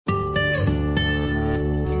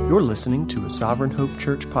You're listening to a Sovereign Hope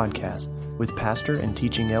Church podcast with pastor and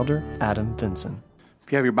teaching elder Adam Vinson.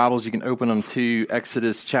 If you have your Bibles, you can open them to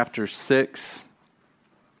Exodus chapter 6.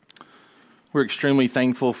 We're extremely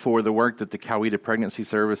thankful for the work that the Coweta Pregnancy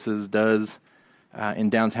Services does in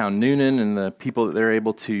downtown Newnan and the people that they're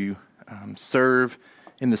able to serve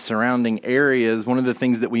in the surrounding areas. One of the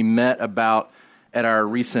things that we met about at our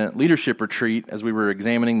recent leadership retreat as we were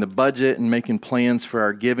examining the budget and making plans for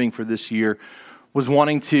our giving for this year was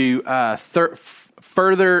wanting to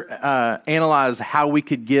further analyze how we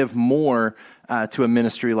could give more to a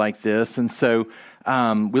ministry like this. And so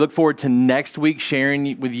we look forward to next week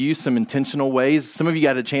sharing with you some intentional ways. Some of you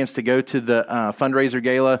got a chance to go to the fundraiser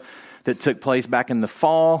gala that took place back in the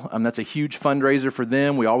fall. That's a huge fundraiser for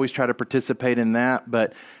them. We always try to participate in that.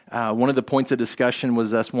 But one of the points of discussion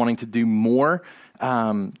was us wanting to do more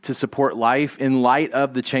to support life in light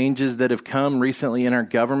of the changes that have come recently in our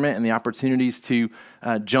government and the opportunities to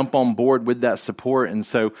jump on board with that support. And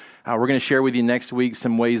so we're going to share with you next week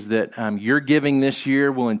some ways that your giving this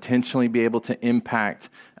year will intentionally be able to impact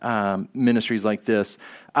ministries like this.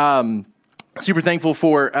 Super thankful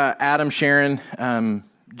for Adam sharing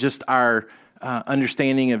just our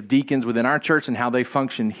understanding of deacons within our church and how they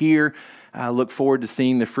function here. I look forward to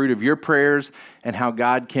seeing the fruit of your prayers and how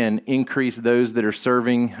God can increase those that are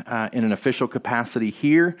serving in an official capacity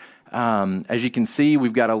here. As you can see,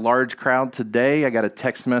 we've got a large crowd today. I got a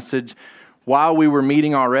text message while we were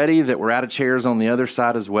meeting already that we're out of chairs on the other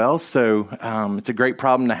side as well. So it's a great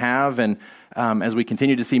problem to have. And as we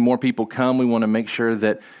continue to see more people come, we want to make sure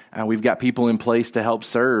that we've got people in place to help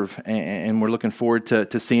serve. And we're looking forward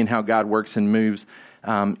to seeing how God works and moves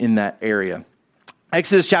in that area.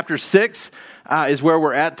 Exodus chapter 6 is where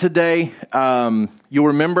we're at today. You'll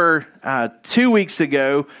remember 2 weeks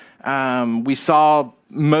ago, we saw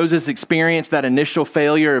Moses experience that initial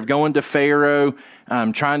failure of going to Pharaoh,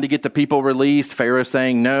 trying to get the people released, Pharaoh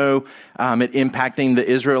saying no, it impacting the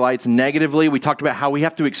Israelites negatively. We talked about how we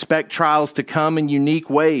have to expect trials to come in unique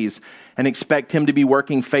ways and expect him to be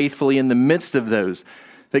working faithfully in the midst of those.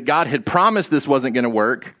 That God had promised this wasn't going to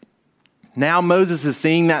work. Now Moses is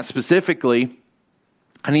seeing that specifically.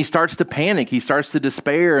 And he starts to panic. He starts to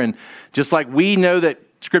despair. And just like we know that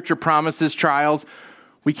Scripture promises trials,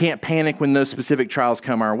 we can't panic when those specific trials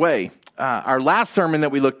come our way. Our last sermon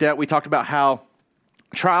that we looked at, we talked about how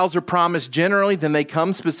trials are promised generally, then they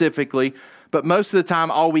come specifically. But most of the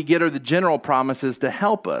time, all we get are the general promises to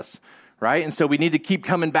help us, right? And so we need to keep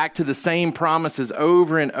coming back to the same promises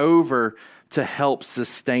over and over to help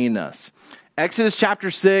sustain us. Exodus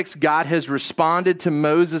chapter 6, God has responded to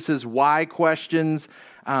Moses' why questions,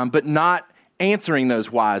 but not answering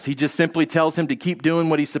those whys. He just simply tells him to keep doing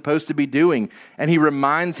what he's supposed to be doing. And he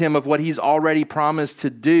reminds him of what he's already promised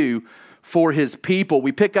to do for his people.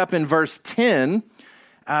 We pick up in verse 10,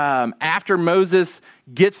 after Moses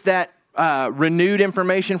gets that renewed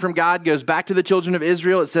information from God, goes back to the children of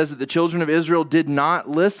Israel. It says that the children of Israel did not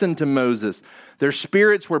listen to Moses. Their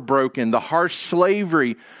spirits were broken. The harsh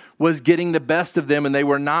slavery was getting the best of them, and they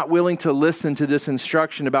were not willing to listen to this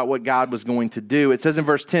instruction about what God was going to do. It says in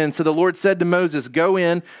verse 10, "So the Lord said to Moses, 'Go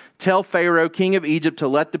in, tell Pharaoh, king of Egypt, to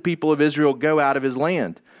let the people of Israel go out of his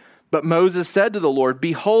land.' But Moses said to the Lord,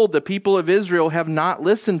 'Behold, the people of Israel have not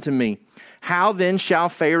listened to me. How then shall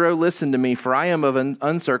Pharaoh listen to me? For I am of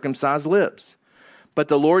uncircumcised lips.' But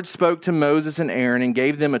the Lord spoke to Moses and Aaron and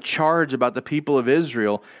gave them a charge about the people of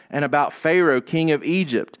Israel and about Pharaoh, king of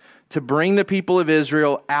Egypt, to bring the people of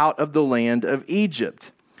Israel out of the land of Egypt."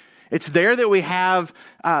 It's there that we have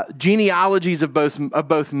genealogies of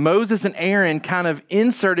both Moses and Aaron kind of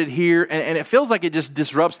inserted here, and it feels like it just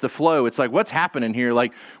disrupts the flow. It's like, what's happening here?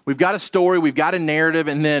 Like, we've got a story, we've got a narrative,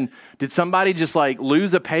 and then did somebody just like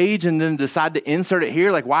lose a page and then decide to insert it here?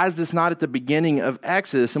 Like, why is this not at the beginning of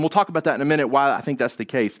Exodus? And we'll talk about that in a minute, why I think that's the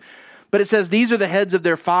case. But it says, "These are the heads of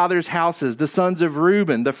their fathers' houses, the sons of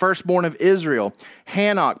Reuben, the firstborn of Israel,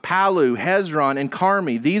 Hanok, Palu, Hezron, and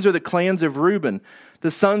Carmi. These are the clans of Reuben.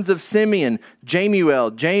 The sons of Simeon,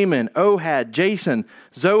 Jamuel, Jamin, Ohad, Jason,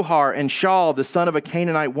 Zohar, and Shaul, the son of a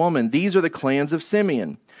Canaanite woman. These are the clans of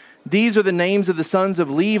Simeon. These are the names of the sons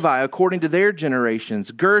of Levi according to their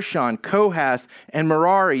generations, Gershon, Kohath, and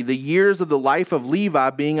Merari, the years of the life of Levi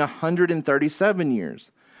being 137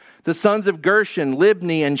 years. The sons of Gershon,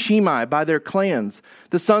 Libni, and Shimei by their clans.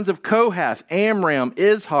 The sons of Kohath, Amram,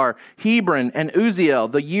 Izhar, Hebron, and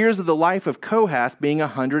Uziel, the years of the life of Kohath being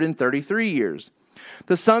 133 years.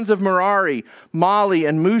 The sons of Merari, Mali,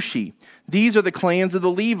 and Mushi. These are the clans of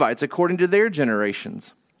the Levites according to their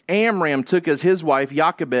generations. Amram took as his wife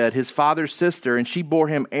Jochebed, his father's sister, and she bore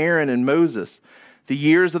him Aaron and Moses. The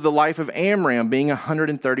years of the life of Amram being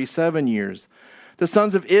 137 years. The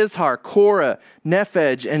sons of Izhar, Korah,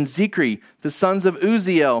 Nepheg, and Zikri. The sons of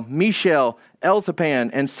Uziel, Mishael,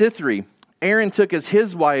 Elzaphan, and Sithri. Aaron took as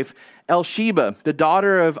his wife Elsheba, the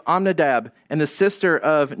daughter of Amminadab, and the sister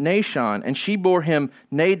of Nahshon, and she bore him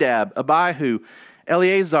Nadab, Abihu,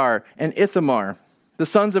 Eleazar, and Ithamar. The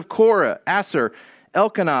sons of Korah, Asher,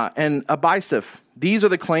 Elkanah, and Abisaph. These are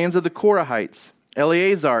the clans of the Korahites.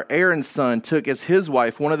 Eleazar, Aaron's son, took as his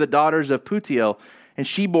wife one of the daughters of Putiel, and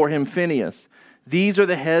she bore him Phinehas. These are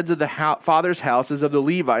the heads of the fathers' houses of the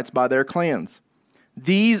Levites by their clans.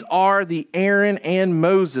 These are the Aaron and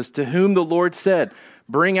Moses to whom the Lord said,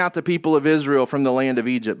 bring out the people of Israel from the land of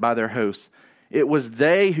Egypt by their hosts. It was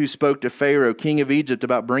they who spoke to Pharaoh, king of Egypt,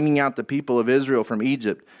 about bringing out the people of Israel from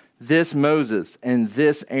Egypt. This Moses and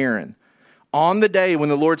this Aaron. On the day when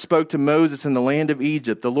the Lord spoke to Moses in the land of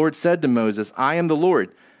Egypt, the Lord said to Moses, I am the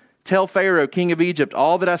Lord. Tell Pharaoh, king of Egypt,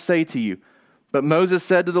 all that I say to you. But Moses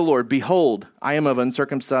said to the Lord, behold, I am of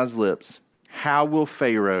uncircumcised lips. How will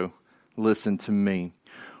Pharaoh listen to me?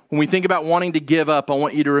 When we think about wanting to give up, I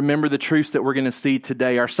want you to remember the truths that we're going to see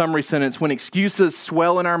today. Our summary sentence, when excuses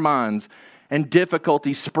swell in our minds and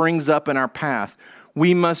difficulty springs up in our path,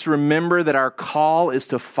 we must remember that our call is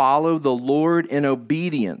to follow the Lord in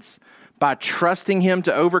obedience by trusting Him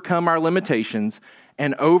to overcome our limitations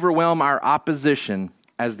and overwhelm our opposition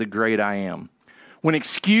as the great I am. When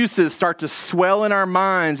excuses start to swell in our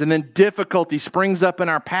minds and then difficulty springs up in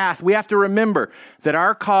our path, we have to remember that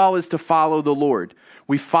our call is to follow the Lord.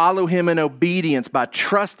 We follow Him in obedience by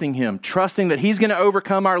trusting Him, trusting that He's going to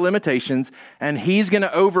overcome our limitations and He's going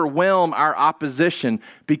to overwhelm our opposition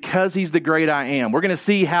because He's the great I am. We're going to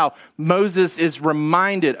see how Moses is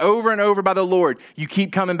reminded over and over by the Lord, you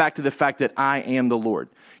keep coming back to the fact that I am the Lord.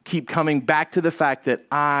 Keep coming back to the fact that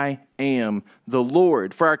I am the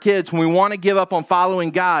Lord. For our kids, when we want to give up on following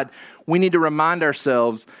God, we need to remind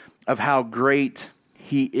ourselves of how great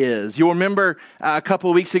He is. You'll remember a couple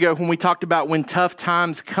of weeks ago when we talked about when tough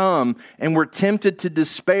times come and we're tempted to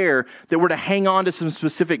despair, that we're to hang on to some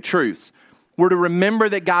specific truths. We're to remember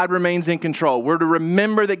that God remains in control. We're to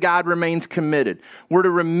remember that God remains committed. We're to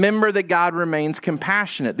remember that God remains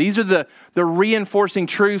compassionate. These are the reinforcing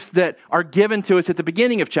truths that are given to us at the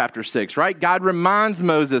beginning of chapter 6, right? God reminds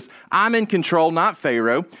Moses, I'm in control, not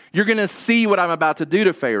Pharaoh. You're going to see what I'm about to do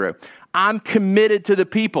to Pharaoh. I'm committed to the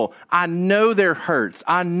people. I know their hurts.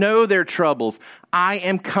 I know their troubles. I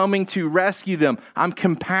am coming to rescue them. I'm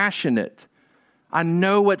compassionate. I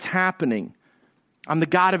know what's happening. I'm the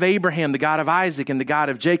God of Abraham, the God of Isaac, and the God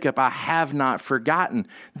of Jacob. I have not forgotten.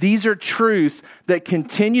 These are truths that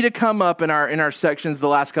continue to come up in our sections the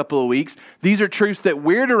last couple of weeks. These are truths that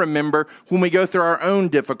we're to remember when we go through our own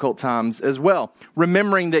difficult times as well.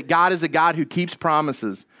 Remembering that God is a God who keeps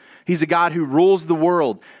promises. He's a God who rules the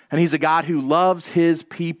world, and He's a God who loves His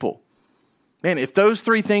people. Man, if those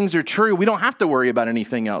three things are true, we don't have to worry about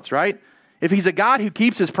anything else, right? If He's a God who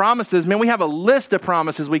keeps His promises, man, we have a list of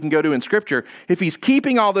promises we can go to in Scripture. If He's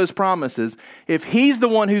keeping all those promises, if He's the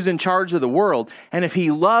one who's in charge of the world, and if He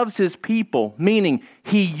loves His people, meaning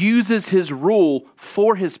He uses His rule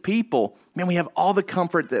for His people, man, we have all the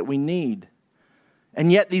comfort that we need.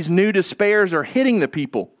 And yet these new despairs are hitting the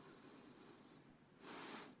people.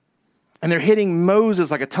 And they're hitting Moses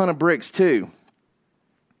like a ton of bricks too.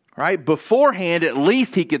 Right? Beforehand, at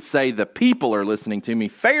least he could say, the people are listening to me.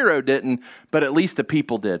 Pharaoh didn't, but at least the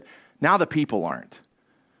people did. Now the people aren't.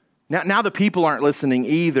 Now the people aren't listening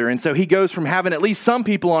either. And so he goes from having at least some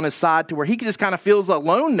people on his side to where he just kind of feels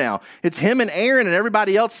alone now. It's him and Aaron, and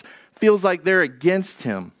everybody else feels like they're against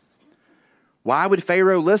him. Why would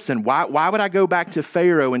Pharaoh listen? Why would I go back to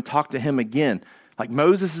Pharaoh and talk to him again? Like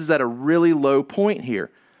Moses is at a really low point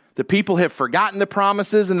here. The people have forgotten the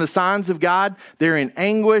promises and the signs of God. They're in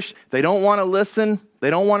anguish. They don't want to listen. They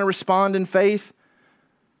don't want to respond in faith.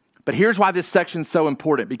 But here's why this section is so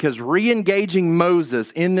important, because re-engaging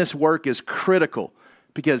Moses in this work is critical,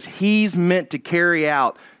 because he's meant to carry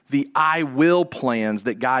out the I will plans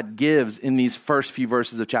that God gives in these first few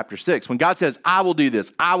verses of chapter 6. When God says, I will do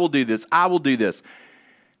this, I will do this, I will do this,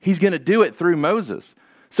 He's going to do it through Moses.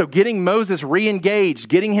 So getting Moses re-engaged,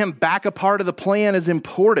 getting him back a part of the plan is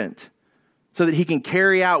important so that he can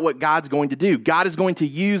carry out what God's going to do. God is going to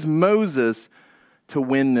use Moses to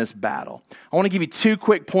win this battle. I want to give you 2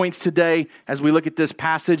 quick points today as we look at this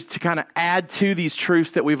passage to kind of add to these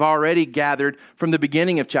truths that we've already gathered from the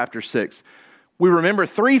beginning of chapter 6. We remember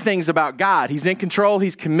 3 things about God. He's in control,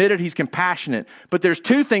 He's committed, He's compassionate. But there's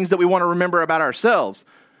 2 things that we want to remember about ourselves,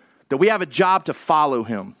 that we have a job to follow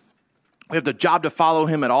Him. We have the job to follow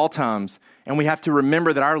Him at all times, and we have to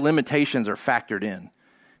remember that our limitations are factored in.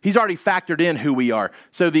 He's already factored in who we are.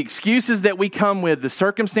 So the excuses that we come with, the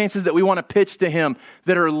circumstances that we want to pitch to him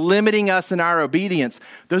that are limiting us in our obedience,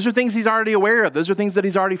 those are things he's already aware of. Those are things that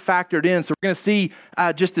he's already factored in. So we're going to see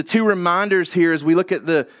just the two reminders here as we look at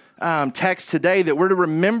the text today, that we're to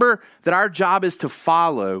remember that our job is to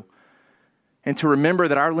follow and to remember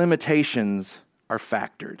that our limitations are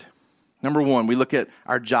factored. Number one, we look at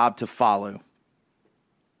our job to follow.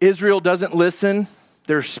 Israel doesn't listen.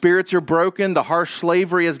 Their spirits are broken. The harsh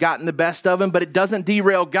slavery has gotten the best of them, but it doesn't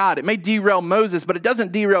derail God. It may derail Moses, but it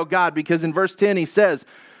doesn't derail God, because in verse 10 he says,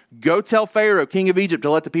 "Go tell Pharaoh, king of Egypt, to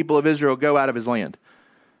let the people of Israel go out of his land."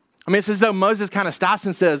 I mean, it's as though Moses kind of stops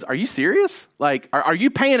and says, are you serious? Like, are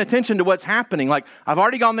you paying attention to what's happening? Like, I've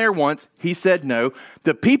already gone there once. He said no.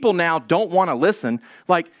 The people now don't want to listen.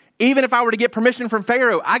 Like, even if I were to get permission from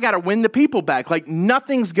Pharaoh, I got to win the people back. Like,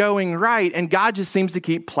 nothing's going right, and God just seems to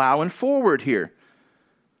keep plowing forward here.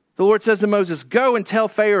 The Lord says to Moses, "Go and tell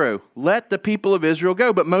Pharaoh, let the people of Israel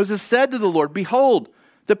go." But Moses said to the Lord, "Behold,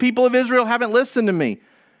 the people of Israel haven't listened to me.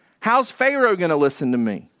 How's Pharaoh going to listen to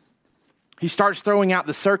me?" He starts throwing out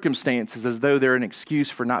the circumstances as though they're an excuse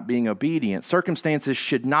for not being obedient. Circumstances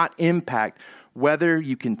should not impact whether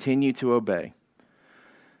you continue to obey.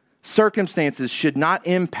 Circumstances should not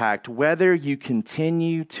impact whether you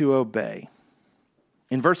continue to obey.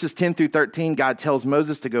 In verses 10 through 13, God tells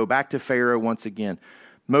Moses to go back to Pharaoh once again.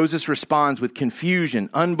 Moses responds with confusion,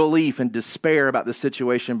 unbelief, and despair about the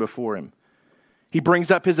situation before him. He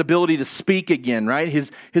brings up his ability to speak again, right?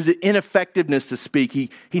 His ineffectiveness to speak.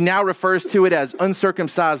 He now refers to it as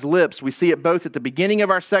uncircumcised lips. We see it both at the beginning of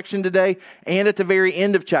our section today and at the very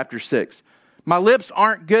end of chapter 6. My lips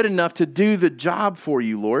aren't good enough to do the job for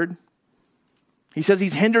you, Lord. He says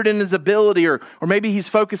he's hindered in his ability, or maybe he's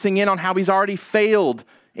focusing in on how he's already failed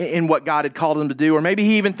in what God had called him to do. Or maybe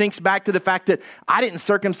he even thinks back to the fact that I didn't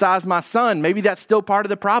circumcise my son. Maybe that's still part of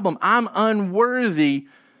the problem. I'm unworthy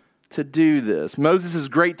to do this. Moses'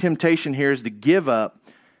 great temptation here is to give up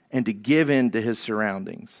and to give in to his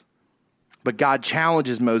surroundings. But God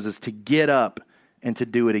challenges Moses to get up and to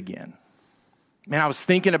do it again. Man, I was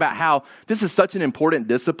thinking about how this is such an important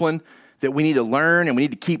discipline that we need to learn, and we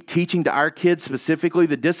need to keep teaching to our kids specifically,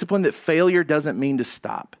 the discipline that failure doesn't mean to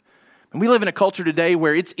stop. And we live in a culture today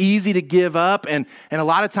where it's easy to give up, and a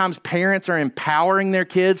lot of times parents are empowering their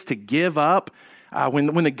kids to give up.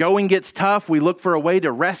 When the going gets tough, we look for a way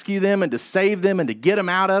to rescue them and to save them and to get them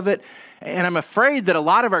out of it. And I'm afraid that a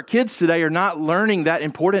lot of our kids today are not learning that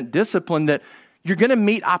important discipline, that you're going to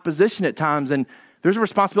meet opposition at times, and there's a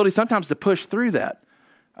responsibility sometimes to push through that.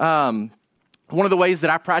 One of the ways that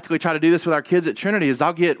I practically try to do this with our kids at Trinity is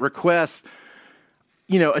I'll get requests.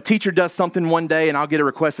 You know, a teacher does something one day and I'll get a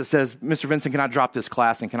request that says, "Mr. Vincent, can I drop this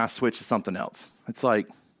class and can I switch to something else?" It's like,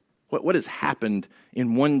 what has happened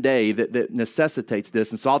in one day that necessitates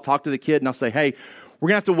this? And so I'll talk to the kid and I'll say, "Hey, we're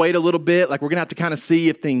going to have to wait a little bit. Like, we're going to have to kind of see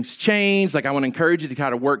if things change. Like, I want to encourage you to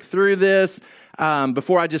kind of work through this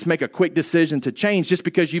before I just make a quick decision to change just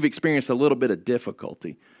because you've experienced a little bit of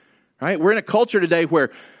difficulty." Right? We're in a culture today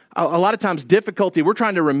where a lot of times difficulty, we're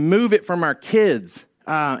trying to remove it from our kids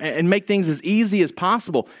and make things as easy as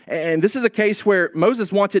possible. And this is a case where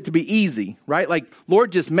Moses wants it to be easy, right? Like,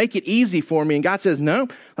 "Lord, just make it easy for me." And God says, "No,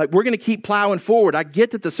 like, we're going to keep plowing forward. I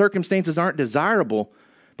get that the circumstances aren't desirable,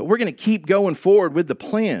 but we're going to keep going forward with the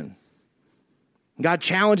plan." God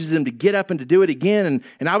challenges them to get up and to do it again.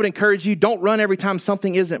 And I would encourage you, don't run every time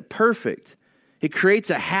something isn't perfect. It creates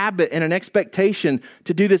a habit and an expectation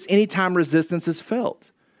to do this anytime resistance is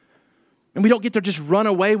felt. And we don't get to just run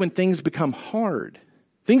away when things become hard.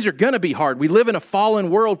 Things are going to be hard. We live in a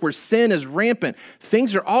fallen world where sin is rampant.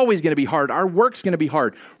 Things are always going to be hard. Our work's going to be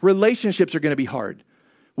hard. Relationships are going to be hard.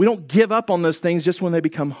 We don't give up on those things just when they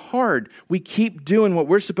become hard. We keep doing what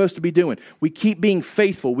we're supposed to be doing. We keep being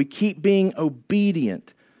faithful. We keep being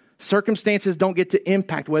obedient. Circumstances don't get to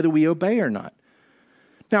impact whether we obey or not.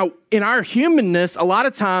 Now, in our humanness, a lot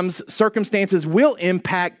of times circumstances will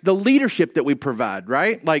impact the leadership that we provide,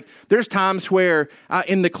 right? Like, there's times where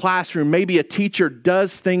in the classroom, maybe a teacher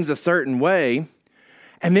does things a certain way,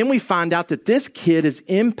 and then we find out that this kid is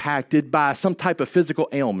impacted by some type of physical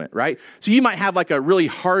ailment, right? So you might have like a really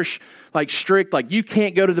harsh, like strict, like you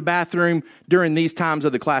can't go to the bathroom during these times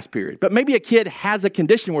of the class period. But maybe a kid has a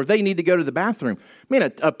condition where they need to go to the bathroom. I mean,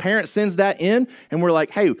 a parent sends that in, and we're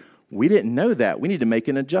like, "Hey, we didn't know that. We need to make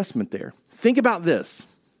an adjustment there." Think about this.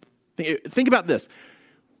 Think about this.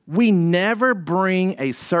 We never bring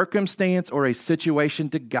a circumstance or a situation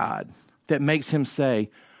to God that makes him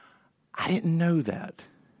say, "I didn't know that.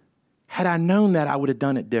 Had I known that, I would have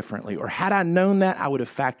done it differently." Or had I known that, I would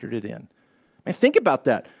have factored it in. And think about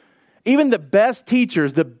that. Even the best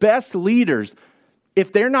teachers, the best leaders,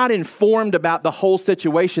 if they're not informed about the whole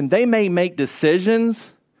situation, they may make decisions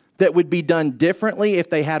that would be done differently if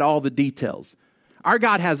they had all the details. Our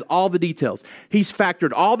God has all the details. He's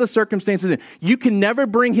factored all the circumstances in. You can never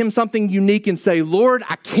bring him something unique and say, Lord,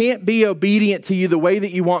 I can't be obedient to you the way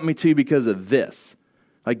that you want me to because of this.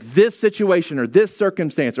 Like this situation or this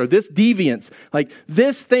circumstance or this deviance. Like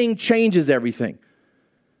this thing changes everything.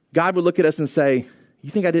 God would look at us and say,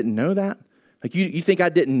 you think I didn't know that? Like you think I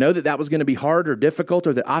didn't know that was going to be hard or difficult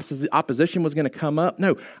or that opposition was going to come up?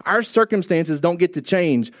 No, our circumstances don't get to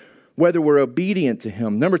change whether we're obedient to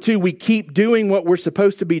him. Number two, we keep doing what we're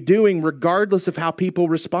supposed to be doing regardless of how people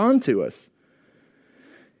respond to us.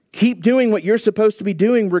 Keep doing what you're supposed to be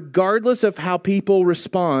doing regardless of how people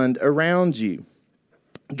respond around you.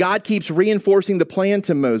 God keeps reinforcing the plan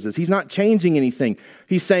to Moses. He's not changing anything.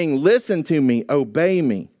 He's saying, listen to me, obey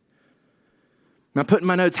me. Now, I put in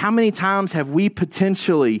my notes, how many times have we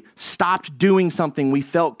potentially stopped doing something we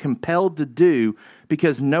felt compelled to do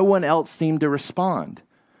because no one else seemed to respond?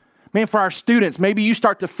 Man, for our students, maybe you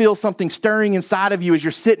start to feel something stirring inside of you as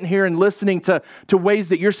you're sitting here and listening to ways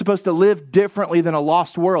that you're supposed to live differently than a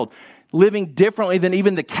lost world, living differently than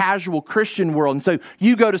even the casual Christian world. And so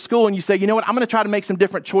you go to school and you say, you know what, I'm going to try to make some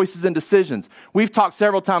different choices and decisions. We've talked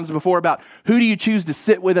several times before about who do you choose to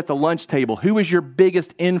sit with at the lunch table? Who is your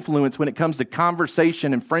biggest influence when it comes to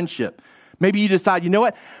conversation and friendship? Maybe you decide, you know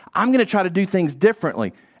what, I'm going to try to do things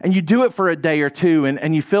differently. And you do it for a day or two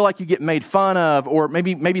and you feel like you get made fun of, or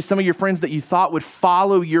maybe some of your friends that you thought would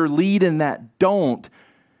follow your lead in that don't.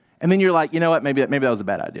 And then you're like, you know what, maybe that was a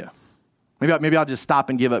bad idea. Maybe I'll just stop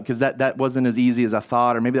and give up because that wasn't as easy as I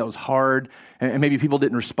thought, or maybe that was hard, and maybe people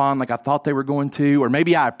didn't respond like I thought they were going to, or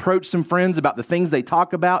maybe I approached some friends about the things they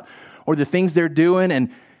talk about or the things they're doing,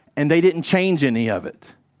 and they didn't change any of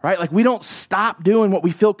it, right? Like we don't stop doing what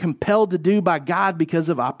we feel compelled to do by God because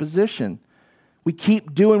of opposition. We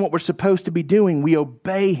keep doing what we're supposed to be doing. We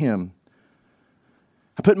obey him.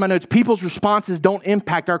 I put in my notes, people's responses don't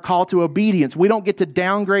impact our call to obedience. We don't get to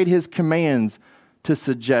downgrade his commands to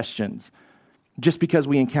suggestions just because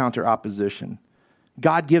we encounter opposition.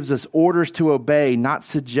 God gives us orders to obey, not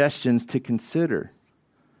suggestions to consider.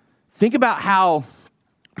 Think about how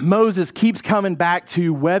Moses keeps coming back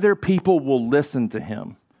to whether people will listen to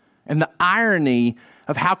him, and the irony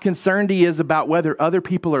of how concerned he is about whether other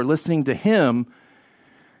people are listening to him,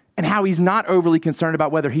 and how he's not overly concerned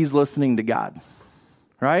about whether he's listening to God,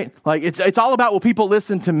 right? Like it's all about, will people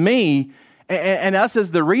listen to me? And us as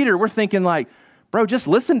the reader, we're thinking like, bro, just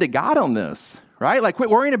listen to God on this, right? Like quit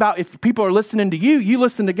worrying about if people are listening to you, you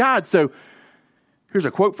listen to God. So here's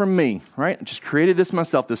a quote from me, right? I just created this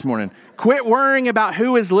myself this morning. Quit worrying about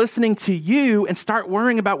who is listening to you and start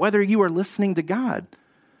worrying about whether you are listening to God.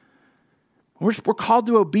 We're called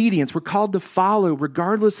to obedience. We're called to follow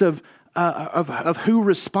regardless of who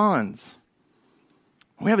responds.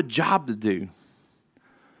 We have a job to do.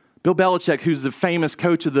 Bill Belichick, who's the famous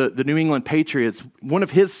coach of the New England Patriots, one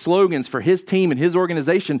of his slogans for his team and his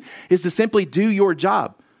organization is to simply do your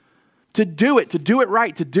job. To do it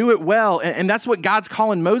right, to do it well. And that's what God's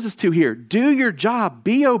calling Moses to here. Do your job.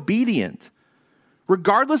 Be obedient.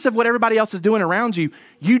 Regardless of what everybody else is doing around you,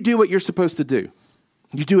 you do what you're supposed to do.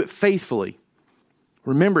 You do it faithfully.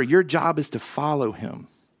 Remember, your job is to follow him.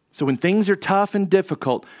 So when things are tough and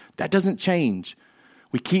difficult, that doesn't change.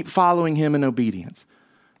 We keep following him in obedience.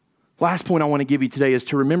 Last point I want to give you today is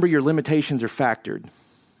to remember your limitations are factored.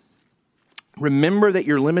 Remember that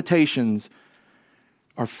your limitations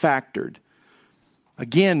are factored.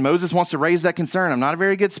 Again, Moses wants to raise that concern. I'm not a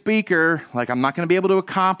very good speaker. Like, I'm not going to be able to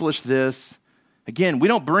accomplish this. Again, we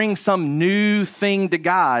don't bring some new thing to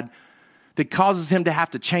God that causes him to have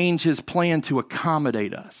to change his plan to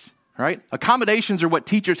accommodate us, right? Accommodations are what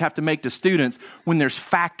teachers have to make to students when there's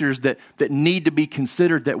factors that need to be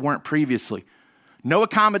considered that weren't previously. No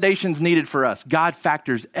accommodations needed for us. God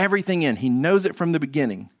factors everything in. He knows it from the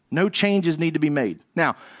beginning. No changes need to be made.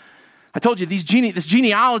 Now, I told you this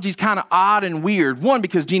genealogy is kind of odd and weird. One,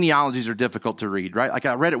 because genealogies are difficult to read, right? Like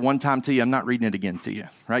I read it one time to you. I'm not reading it again to you,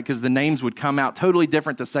 right? Because the names would come out totally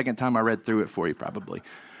different the second time I read through it for you probably.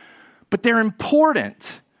 But they're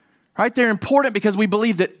important, right? They're important because we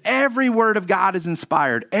believe that every word of God is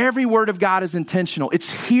inspired. Every word of God is intentional.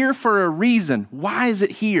 It's here for a reason. Why is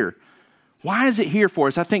it here? Why is it here for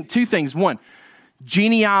us? I think two things. One,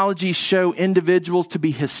 genealogies show individuals to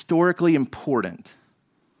be historically important.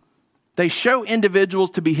 They show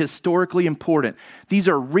individuals to be historically important. These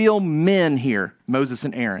are real men here, Moses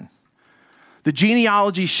and Aaron. The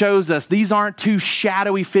genealogy shows us these aren't two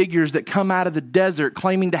shadowy figures that come out of the desert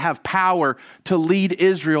claiming to have power to lead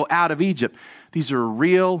Israel out of Egypt. These are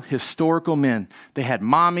real historical men. They had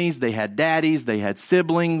mommies, they had daddies, they had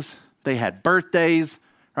siblings, they had birthdays,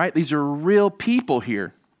 right? These are real people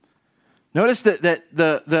here. Notice that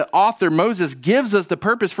the author, Moses, gives us the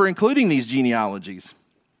purpose for including these genealogies.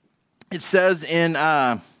 It says in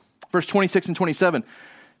verse 26 and 27,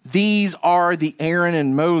 these are the Aaron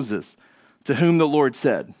and Moses to whom the Lord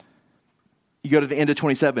said. You go to the end of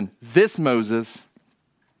 27, this Moses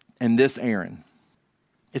and this Aaron.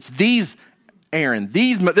 It's these Aaron,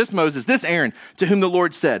 this Moses, this Aaron, to whom the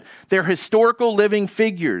Lord said. They're historical living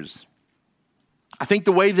figures. I think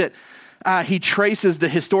the way that he traces the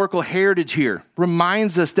historical heritage here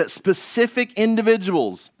reminds us that specific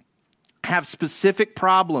individuals have specific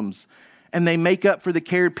problems and they make up for the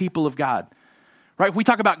cared people of God. Right? We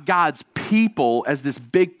talk about God's people as this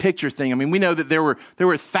big picture thing. I mean, we know that there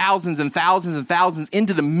were thousands and thousands and thousands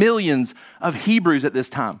into the millions of Hebrews at this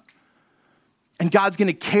time. And God's going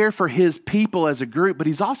to care for his people as a group, but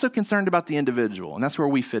he's also concerned about the individual. And that's where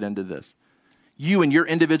we fit into this. You and your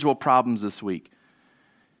individual problems this week.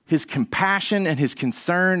 His compassion and his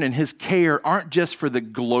concern and his care aren't just for the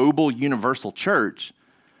global universal church.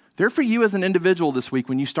 They're for you as an individual this week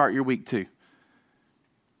when you start your week too.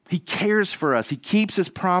 He cares for us. He keeps his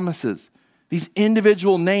promises. These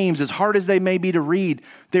individual names, as hard as they may be to read,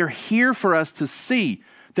 they're here for us to see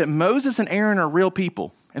that Moses and Aaron are real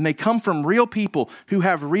people. And they come from real people who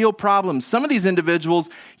have real problems. Some of these individuals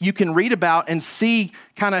you can read about and see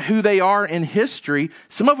kind of who they are in history.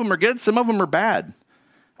 Some of them are good, some of them are bad.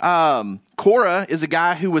 Korah is a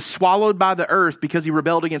guy who was swallowed by the earth because he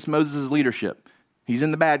rebelled against Moses' leadership. He's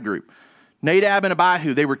in the bad group. Nadab and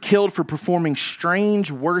Abihu, they were killed for performing strange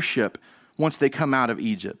worship once they come out of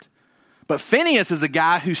Egypt. But Phinehas is a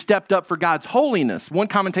guy who stepped up for God's holiness. One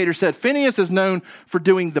commentator said, Phinehas is known for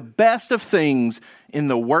doing the best of things in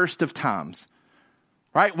the worst of times.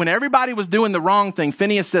 Right? When everybody was doing the wrong thing,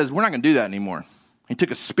 Phinehas says, we're not going to do that anymore. He took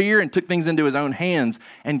a spear and took things into his own hands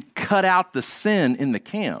and cut out the sin in the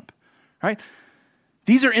camp. Right?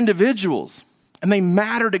 These are individuals, and they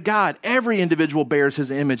matter to God. Every individual bears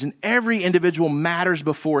his image, and every individual matters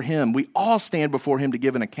before him. We all stand before him to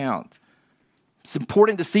give an account. It's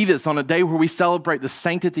important to see this on a day where we celebrate the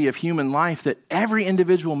sanctity of human life, that every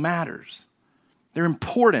individual matters. They're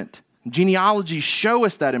important. Genealogies show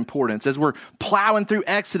us that importance as we're plowing through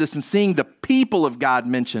Exodus and seeing the people of God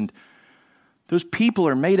mentioned. Those people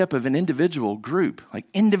are made up of an individual group. Like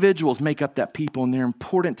individuals make up that people, and they're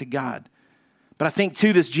important to God. But I think,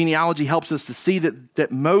 too, this genealogy helps us to see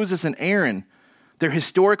that Moses and Aaron, they're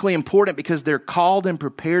historically important because they're called and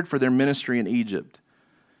prepared for their ministry in Egypt.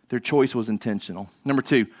 Their choice was intentional. Number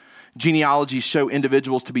 2, genealogies show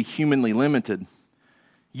individuals to be humanly limited.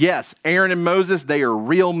 Yes, Aaron and Moses, they are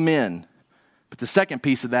real men. But the second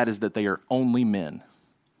piece of that is that they are only men.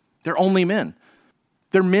 They're only men.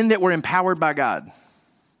 They're men that were empowered by God.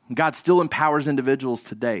 God still empowers individuals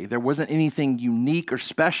today. There wasn't anything unique or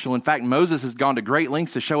special. In fact, Moses has gone to great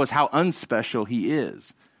lengths to show us how unspecial he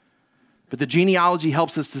is. But the genealogy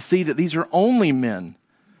helps us to see that these are only men.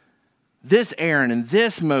 This Aaron and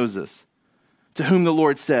this Moses, to whom the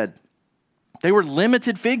Lord said, they were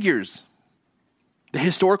limited figures. The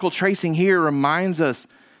historical tracing here reminds us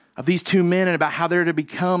of these two men and about how they're to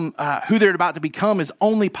become, who they're about to become is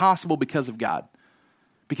only possible because of God.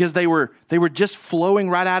 Because they were just flowing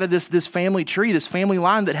right out of this family tree, this family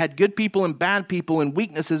line that had good people and bad people and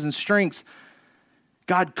weaknesses and strengths.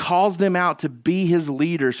 God calls them out to be his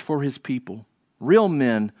leaders for his people. Real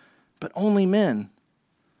men, but only men.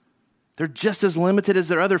 They're just as limited as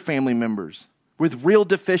their other family members, with real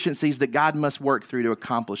deficiencies that God must work through to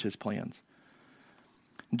accomplish his plans.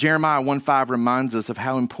 Jeremiah 1:5 reminds us of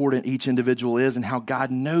how important each individual is and how God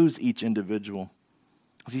knows each individual.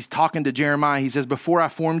 As he's talking to Jeremiah, he says, before I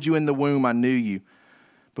formed you in the womb, I knew you.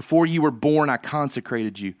 Before you were born, I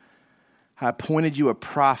consecrated you. I appointed you a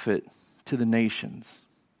prophet to the nations.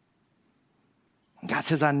 And God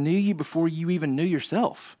says, I knew you before you even knew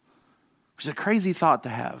yourself, which is a crazy thought to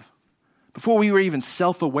have. Before we were even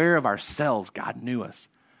self-aware of ourselves, God knew us.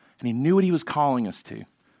 And he knew what he was calling us to.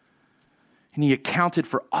 And he accounted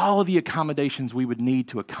for all of the accommodations we would need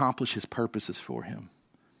to accomplish his purposes for him.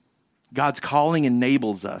 God's calling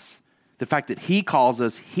enables us. The fact that he calls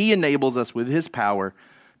us, he enables us with his power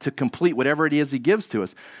to complete whatever it is he gives to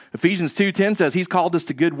us. Ephesians 2:10 says he's called us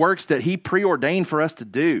to good works that he preordained for us to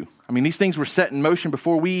do. I mean, these things were set in motion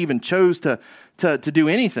before we even chose to do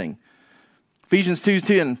anything. Ephesians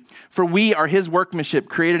 2:10, for we are his workmanship,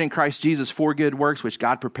 created in Christ Jesus for good works, which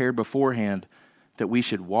God prepared beforehand that we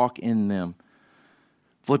should walk in them.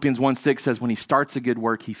 Philippians 1:6 says when he starts a good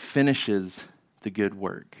work, he finishes the good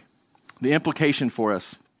work. The implication for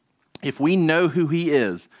us If we know who he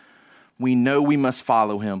is, we know we must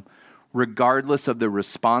follow him, regardless of the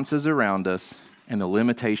responses around us and the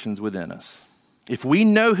limitations within us. If we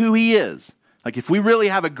know who he is, like if we really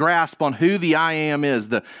have a grasp on who the I am is,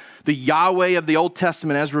 the Yahweh of the Old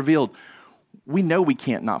Testament as revealed, we know we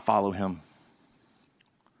can't not follow him.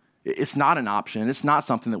 It's not an option. It's not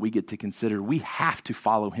something that we get to consider. We have to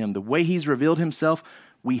follow him. The way he's revealed himself,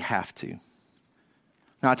 we have to.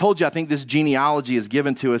 Now, I told you I think this genealogy is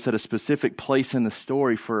given to us at a specific place in the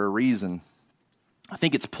story for a reason. I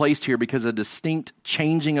think it's placed here because a distinct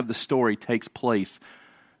changing of the story takes place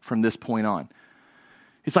from this point on.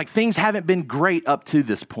 It's like things haven't been great up to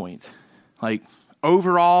this point. Like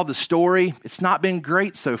overall, the story, it's not been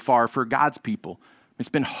great so far for God's people. It's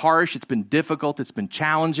been harsh, it's been difficult, it's been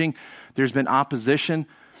challenging, there's been opposition,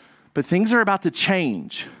 but things are about to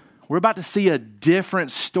change. We're about to see a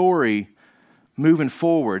different story moving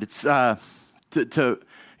forward. It's to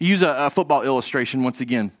use a football illustration once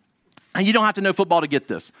again. And you don't have to know football to get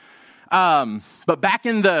this. But back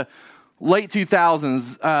in the late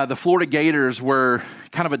 2000s, the Florida Gators were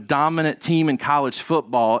kind of a dominant team in college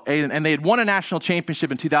football, and they had won a national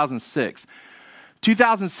championship in 2006.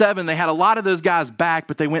 2007, they had a lot of those guys back,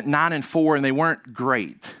 but they went 9-4, and they weren't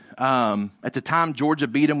great. At the time, Georgia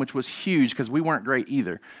beat them, which was huge because we weren't great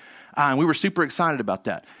either. And we were super excited about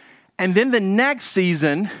that. And then the next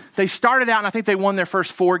season, they started out, and I think they won their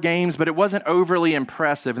first 4 games, but it wasn't overly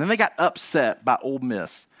impressive. And then they got upset by Ole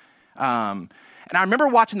Miss. And I remember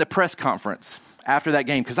watching the press conference after that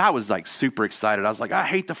game because I was like super excited. I was like, I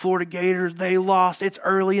hate the Florida Gators. They lost. It's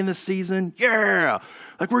early in the season. Yeah,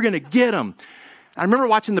 like we're going to get them. I remember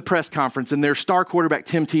watching the press conference, and their star quarterback,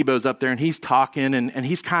 Tim Tebow's up there, and he's talking, and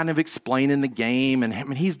he's kind of explaining the game,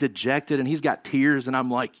 and he's dejected, and he's got tears, and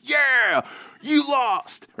I'm like, yeah, you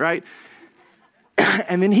lost, right?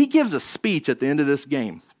 And then he gives a speech at the end of this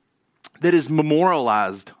game that is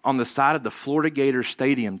memorialized on the side of the Florida Gators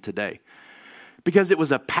Stadium today because it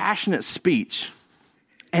was a passionate speech,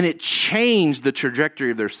 and it changed the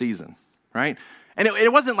trajectory of their season, right? And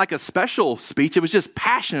it wasn't like a special speech. It was just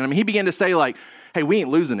passionate. I mean, he began to say like, hey, we ain't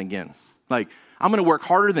losing again. Like, I'm going to work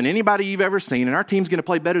harder than anybody you've ever seen, and our team's going to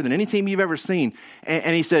play better than any team you've ever seen.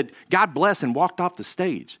 And he said, God bless, and walked off the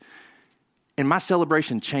stage. And my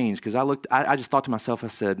celebration changed because I just thought to myself, I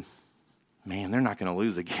said, man, they're not going to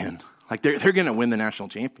lose again. Like, they're going to win the national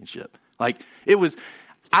championship. Like, it was,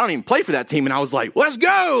 I don't even play for that team. And I was like, let's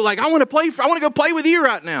go. Like, I want to go play with you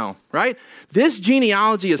right now, right? This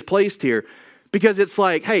genealogy is placed here because it's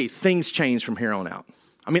like, hey, things change from here on out.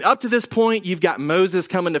 I mean, up to this point, you've got Moses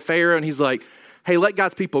coming to Pharaoh, and he's like, hey, let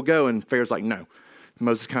God's people go. And Pharaoh's like, no.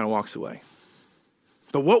 Moses kind of walks away.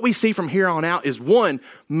 But what we see from here on out is, one,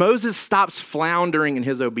 Moses stops floundering in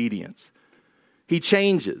his obedience. He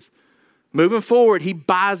changes. Moving forward, he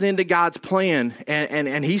buys into God's plan,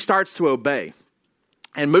 and he starts to obey.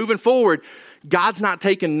 And moving forward, God's not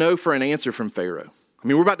taking no for an answer from Pharaoh. I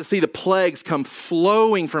mean, we're about to see the plagues come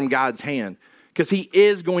flowing from God's hand because he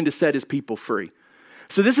is going to set his people free.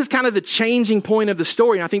 So this is kind of the changing point of the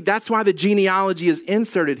story. And I think that's why the genealogy is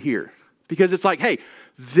inserted here. Because it's like, hey,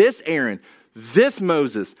 this Aaron, this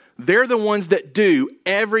Moses, they're the ones that do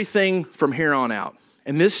everything from here on out.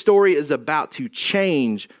 And this story is about to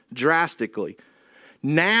change drastically.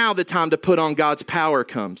 Now the time to put on God's power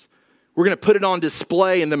comes. We're going to put it on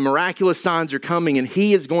display, and the miraculous signs are coming, and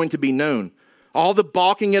he is going to be known. All the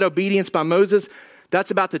balking at obedience by Moses,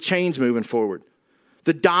 that's about to change moving forward.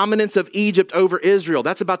 The dominance of Egypt over Israel,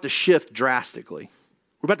 that's about to shift drastically.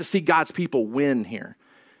 We're about to see God's people win here.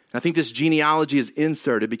 And I think this genealogy is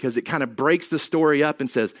inserted because it kind of breaks the story up and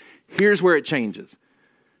says, here's where it changes,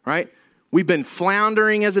 right? We've been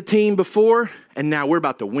floundering as a team before, and now we're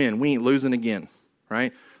about to win. We ain't losing again,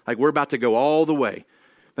 right? Like we're about to go all the way.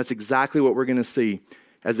 That's exactly what we're going to see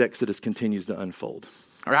as Exodus continues to unfold.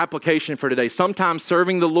 Our application for today, sometimes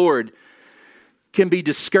serving the Lord can be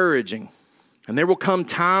discouraging. And there will come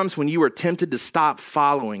times when you are tempted to stop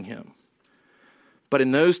following him. But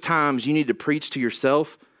in those times, you need to preach to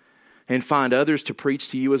yourself and find others to preach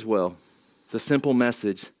to you as well. The simple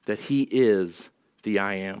message that he is the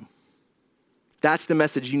I am. That's the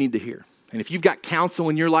message you need to hear. And if you've got counsel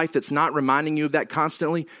in your life that's not reminding you of that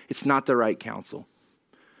constantly, it's not the right counsel.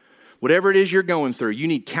 Whatever it is you're going through, you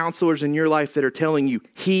need counselors in your life that are telling you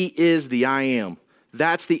he is the I am.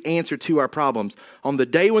 That's the answer to our problems. On the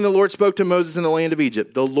day when the Lord spoke to Moses in the land of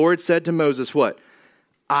Egypt, the Lord said to Moses, what?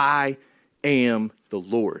 I am the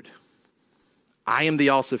Lord. I am the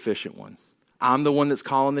all-sufficient one. I'm the one that's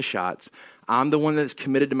calling the shots. I'm the one that's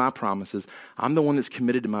committed to my promises. I'm the one that's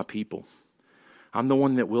committed to my people. I'm the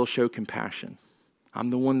one that will show compassion. I'm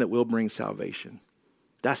the one that will bring salvation.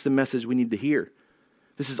 That's the message we need to hear.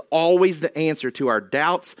 This is always the answer to our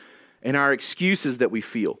doubts and our excuses that we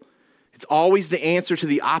feel. It's always the answer to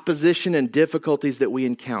the opposition and difficulties that we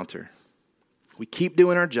encounter. We keep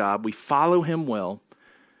doing our job. We follow him well.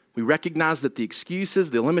 We recognize that the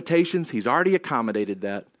excuses, the limitations, he's already accommodated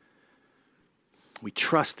that. We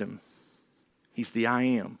trust him. He's the I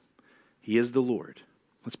am. He is the Lord.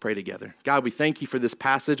 Let's pray together. God, we thank you for this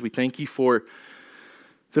passage. We thank you for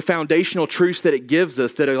the foundational truths that it gives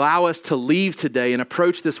us that allow us to leave today and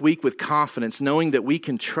approach this week with confidence, knowing that we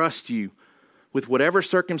can trust you with whatever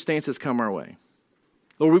circumstances come our way.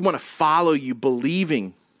 Lord, we want to follow you,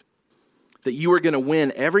 believing that you are going to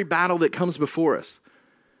win every battle that comes before us.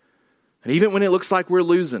 And even when it looks like we're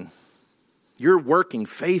losing, you're working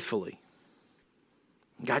faithfully.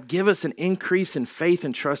 God, give us an increase in faith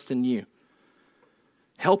and trust in you.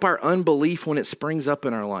 Help our unbelief when it springs up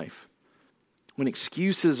in our life. When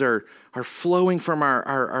excuses are flowing from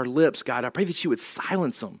our lips, God, I pray that you would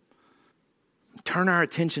silence them. Turn our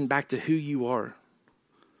attention back to who you are.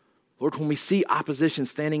 Lord, when we see opposition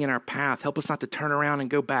standing in our path, help us not to turn around and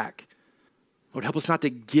go back. Lord, help us not to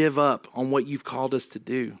give up on what you've called us to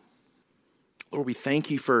do. Lord, we thank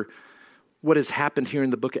you for what has happened here in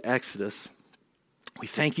the book of Exodus. We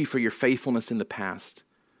thank you for your faithfulness in the past.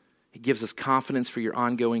 It gives us confidence for your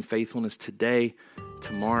ongoing faithfulness today,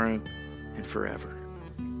 tomorrow, and forever.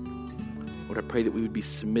 Lord, I pray that we would be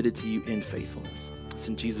submitted to you in faithfulness. It's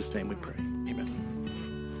in Jesus' name we pray. Amen.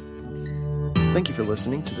 Thank you for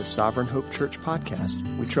listening to the Sovereign Hope Church podcast.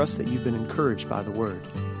 We trust that you've been encouraged by the word.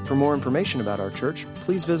 For more information about our church,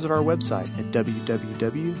 please visit our website at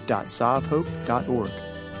www.sovhope.org.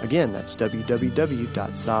 Again, that's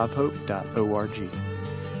www.sovhope.org.